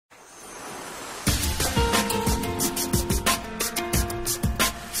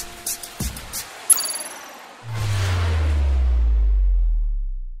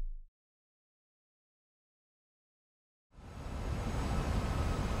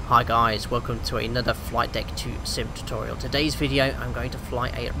Hi guys, welcome to another Flight Deck 2 sim tutorial. Today's video I'm going to fly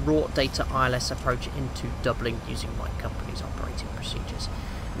a Raw Data ILS approach into Dublin using my company's operating procedures.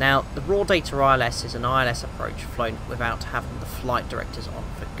 Now, the Raw Data ILS is an ILS approach flown without having the flight directors on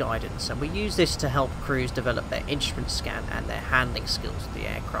for guidance, and we use this to help crews develop their instrument scan and their handling skills of the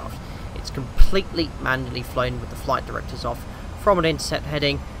aircraft. It's completely manually flown with the flight directors off from an intercept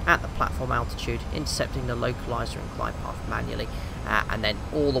heading at the platform altitude, intercepting the localizer and glide path manually, and then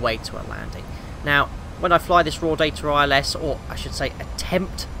all the way to a landing. Now, when I fly this Raw Data ILS, or I should say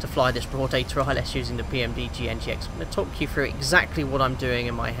attempt to fly this Raw Data ILS using the PMD7, I'm going to talk you through exactly what I'm doing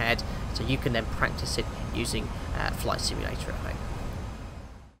in my head so you can then practice it using Flight Simulator at home.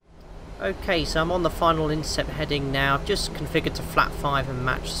 Okay, so I'm on the final intercept heading now. I've just configured to flat 5 and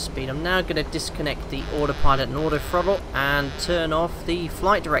match the speed. I'm now going to disconnect the autopilot and auto throttle and turn off the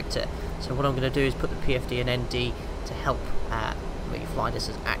flight director. So what I'm going to do is put the PFD and ND to help me fly this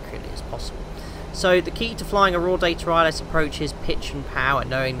as accurately as possible. So the key to flying a Raw Data ILS approach is pitch and power,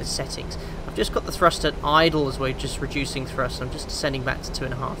 knowing the settings. I've just got the thrust at idle as we're just reducing thrust. I'm just descending back to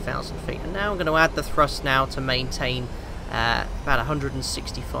 2,500 feet. And now I'm going to add the thrust now to maintain about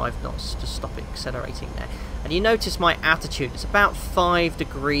 165 knots to stop it accelerating there. And you notice my attitude, it's about 5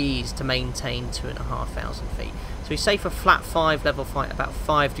 degrees to maintain 2,500 feet. So we say for flat 5 level flight about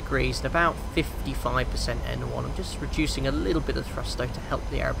 5 degrees and about 55% N1. I'm just reducing a little bit of thrust though to help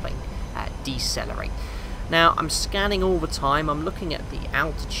the airplane decelerate. Now I'm scanning all the time. I'm looking at the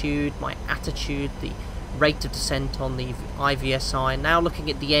altitude, my attitude, the rate of descent on the IVSI, now looking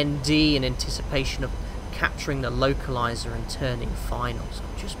at the ND in anticipation of capturing the localizer and turning final. So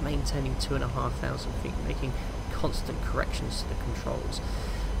I'm just maintaining 2,500 feet, making constant corrections to the controls.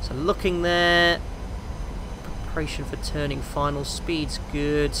 So looking there, preparation for turning final, speed's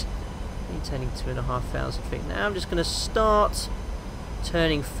good, maintaining 2,500 feet. Now I'm just going to start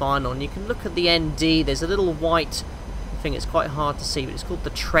turning final, and you can look at the ND, there's a little white thing, it's quite hard to see, but it's called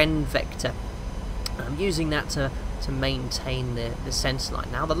the trend vector. I'm using that to maintain the center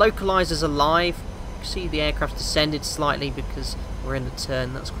line. Now the localizer's alive. See the aircraft descended slightly because we're in the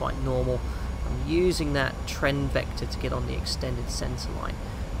turn, that's quite normal. I'm using that trend vector to get on the extended center line.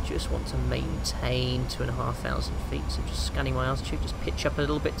 Just want to maintain 2,500 feet, so just scanning my altitude, just pitch up a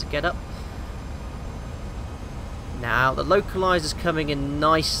little bit to get up. Now the localizer's coming in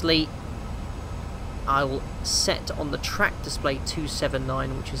nicely. I will set on the track display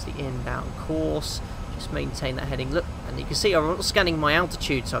 279, which is the inbound course. Just maintain that heading. Look, and you can see I'm not scanning my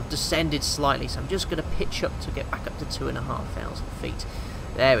altitude, so I've descended slightly, so I'm just going to pitch up to get back up to 2,500 feet.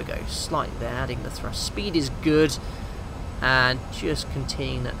 There we go, slightly there, adding the thrust. Speed is good, and just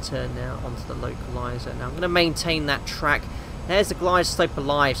continuing that turn now onto the localizer. Now I'm going to maintain that track. There's the glide slope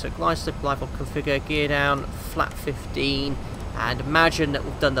alive, so glide slope alive, I'll configure gear down, flat 15, and imagine that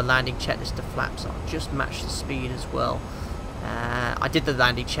we've done the landing checklist to flaps. I'll just match the speed as well. I did the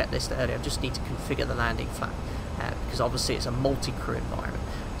landing checklist earlier, I just need to configure the landing flap because obviously it's a multi-crew environment.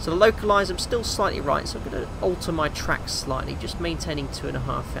 So the localizer, I'm still slightly right, so I'm going to alter my track slightly, just maintaining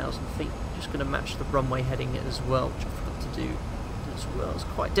 2,500 feet. I'm just going to match the runway heading as well, which I forgot to do as well. It's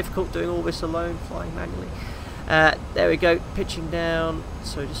quite difficult doing all this alone, flying manually. There we go, pitching down,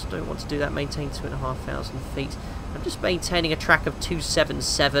 so just don't want to do that, maintain 2,500 feet. I'm just maintaining a track of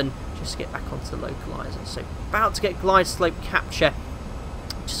 277 just to get back onto the localizer. So about to get glide slope capture,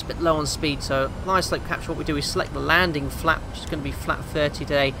 just a bit low on speed. So glide slope capture, what we do is select the landing flap, which is going to be flat 30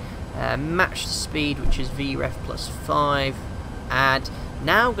 today, match the speed, which is VREF plus 5, and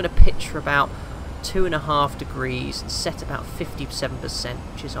now I'm going to pitch for about 2.5 degrees and set about 57%,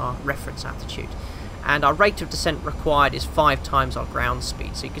 which is our reference altitude. And our rate of descent required is 5 times our ground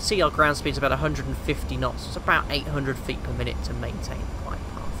speed. So you can see our ground speed is about 150 knots. It's about 800 feet per minute to maintain the glide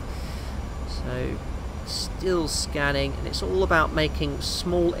path. So still scanning, and it's all about making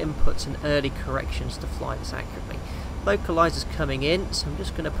small inputs and early corrections to fly this accurately. Localizer's coming in, so I'm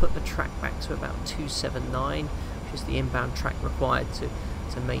just going to put the track back to about 279, which is the inbound track required to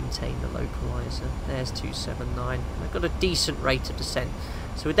maintain the localizer. There's 279. And I've got a decent rate of descent.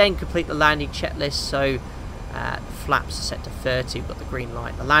 So we then complete the landing checklist, so the flaps are set to 30, we've got the green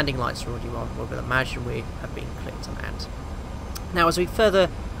light, the landing lights are already on, we'll imagine we have been cleared to land. Now as we further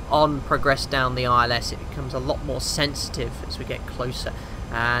on progress down the ILS, it becomes a lot more sensitive as we get closer,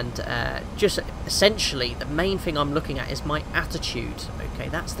 and just essentially the main thing I'm looking at is my attitude. Okay,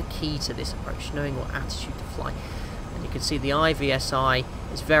 that's the key to this approach, knowing what attitude to fly. And you can see the IVSI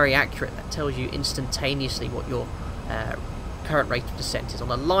is very accurate, that tells you instantaneously what your current rate of descent is. On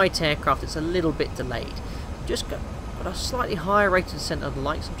a light aircraft it's a little bit delayed. Just got a slightly higher rate of descent on the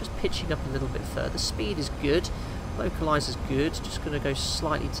lights. I'm just pitching up a little bit further. Speed is good. Localizer's good, just going to go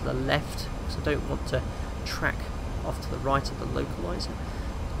slightly to the left because I don't want to track off to the right of the localizer.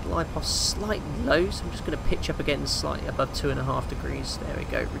 Glide path slightly low, so I'm just going to pitch up again slightly above 2.5 degrees. There we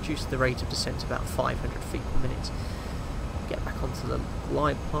go, reduce the rate of descent to about 500 feet per minute. Get back onto the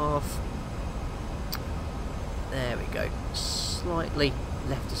glide path. There we go, slightly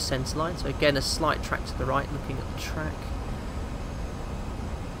left of centre line, so again a slight track to the right, looking at the track.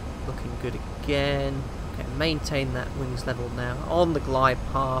 Looking good again. Okay, maintain that wings level now on the glide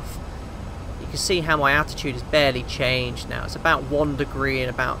path. You can see how my attitude has barely changed now. It's about 1 degree and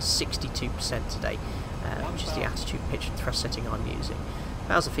about 62% today, which is the attitude, pitch and thrust setting I'm using.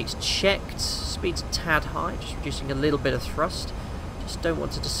 1,000 feet's checked, speed's a tad high, just reducing a little bit of thrust. Just don't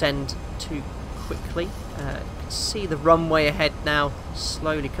want to descend too quickly. You can see the runway ahead now,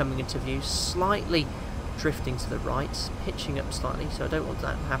 slowly coming into view, slightly drifting to the right, pitching up slightly, so I don't want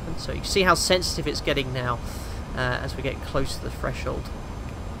that to happen. So you can see how sensitive it's getting now as we get close to the threshold.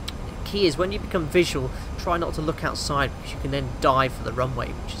 The key is when you become visual, try not to look outside because you can then dive for the runway,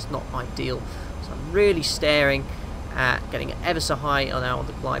 which is not ideal. So I'm really staring at getting it ever so high now on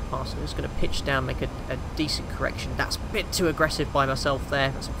the glide path, so I'm just going to pitch down, make a decent correction. That's a bit too aggressive by myself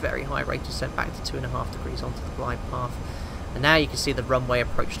there. That's a very high rate of descent back to 2.5 degrees onto the glide path. And now you can see the runway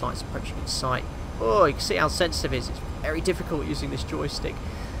approach lights approaching in sight. Oh, you can see how sensitive it is. It's very difficult using this joystick.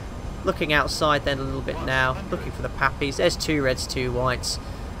 Looking outside then a little bit now, looking for the pappies. There's 2 reds, 2 whites.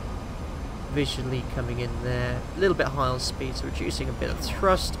 Visually coming in there, a little bit high on speed, so reducing a bit of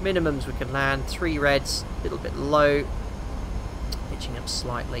thrust. Minimums we can land, 3 reds, a little bit low, pitching up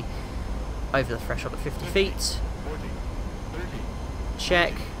slightly over the threshold at 50 feet.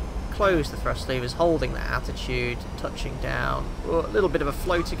 Check, close the thrust levers, holding that attitude, touching down. Oh, a little bit of a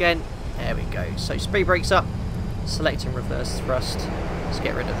float again. There we go. So speed brakes up, selecting reverse thrust. Let's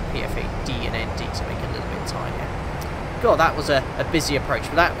get rid of the PFA D and ND to make it a little bit tinier. God, that was a busy approach,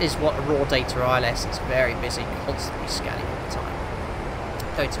 but that is what a Raw Data ILS is. Very busy, constantly scanning all the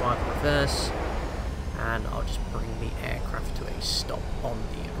time. Go to idle reverse, and I'll just bring the aircraft to a stop on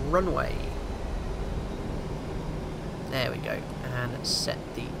the runway. There we go, and set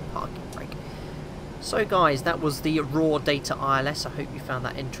the parking brake. So guys, that was the Raw Data ILS. I hope you found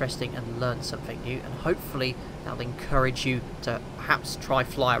that interesting and learned something new, and hopefully that'll encourage you to perhaps try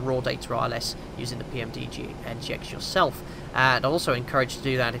fly a Raw Data ILS using the PMD NGX yourself. And I'll also encourage you to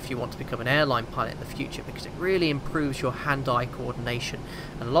do that if you want to become an airline pilot in the future, because it really improves your hand-eye coordination.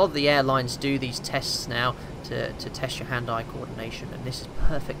 And a lot of the airlines do these tests now to test your hand-eye coordination, and this is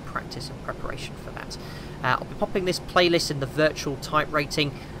perfect practice and preparation for that. I'll be popping this playlist in the virtual type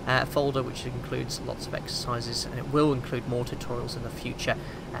rating folder, which includes lots of exercises, and it will include more tutorials in the future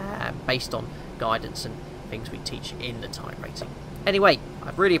based on guidance and things we teach in the type rating. Anyway,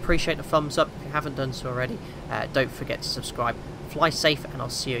 I really appreciate the thumbs up. If you haven't done so already, don't forget to subscribe. Fly safe, and I'll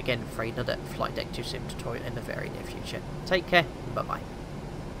see you again for another Flight Deck 2 Sim tutorial in the very near future. Take care, bye bye.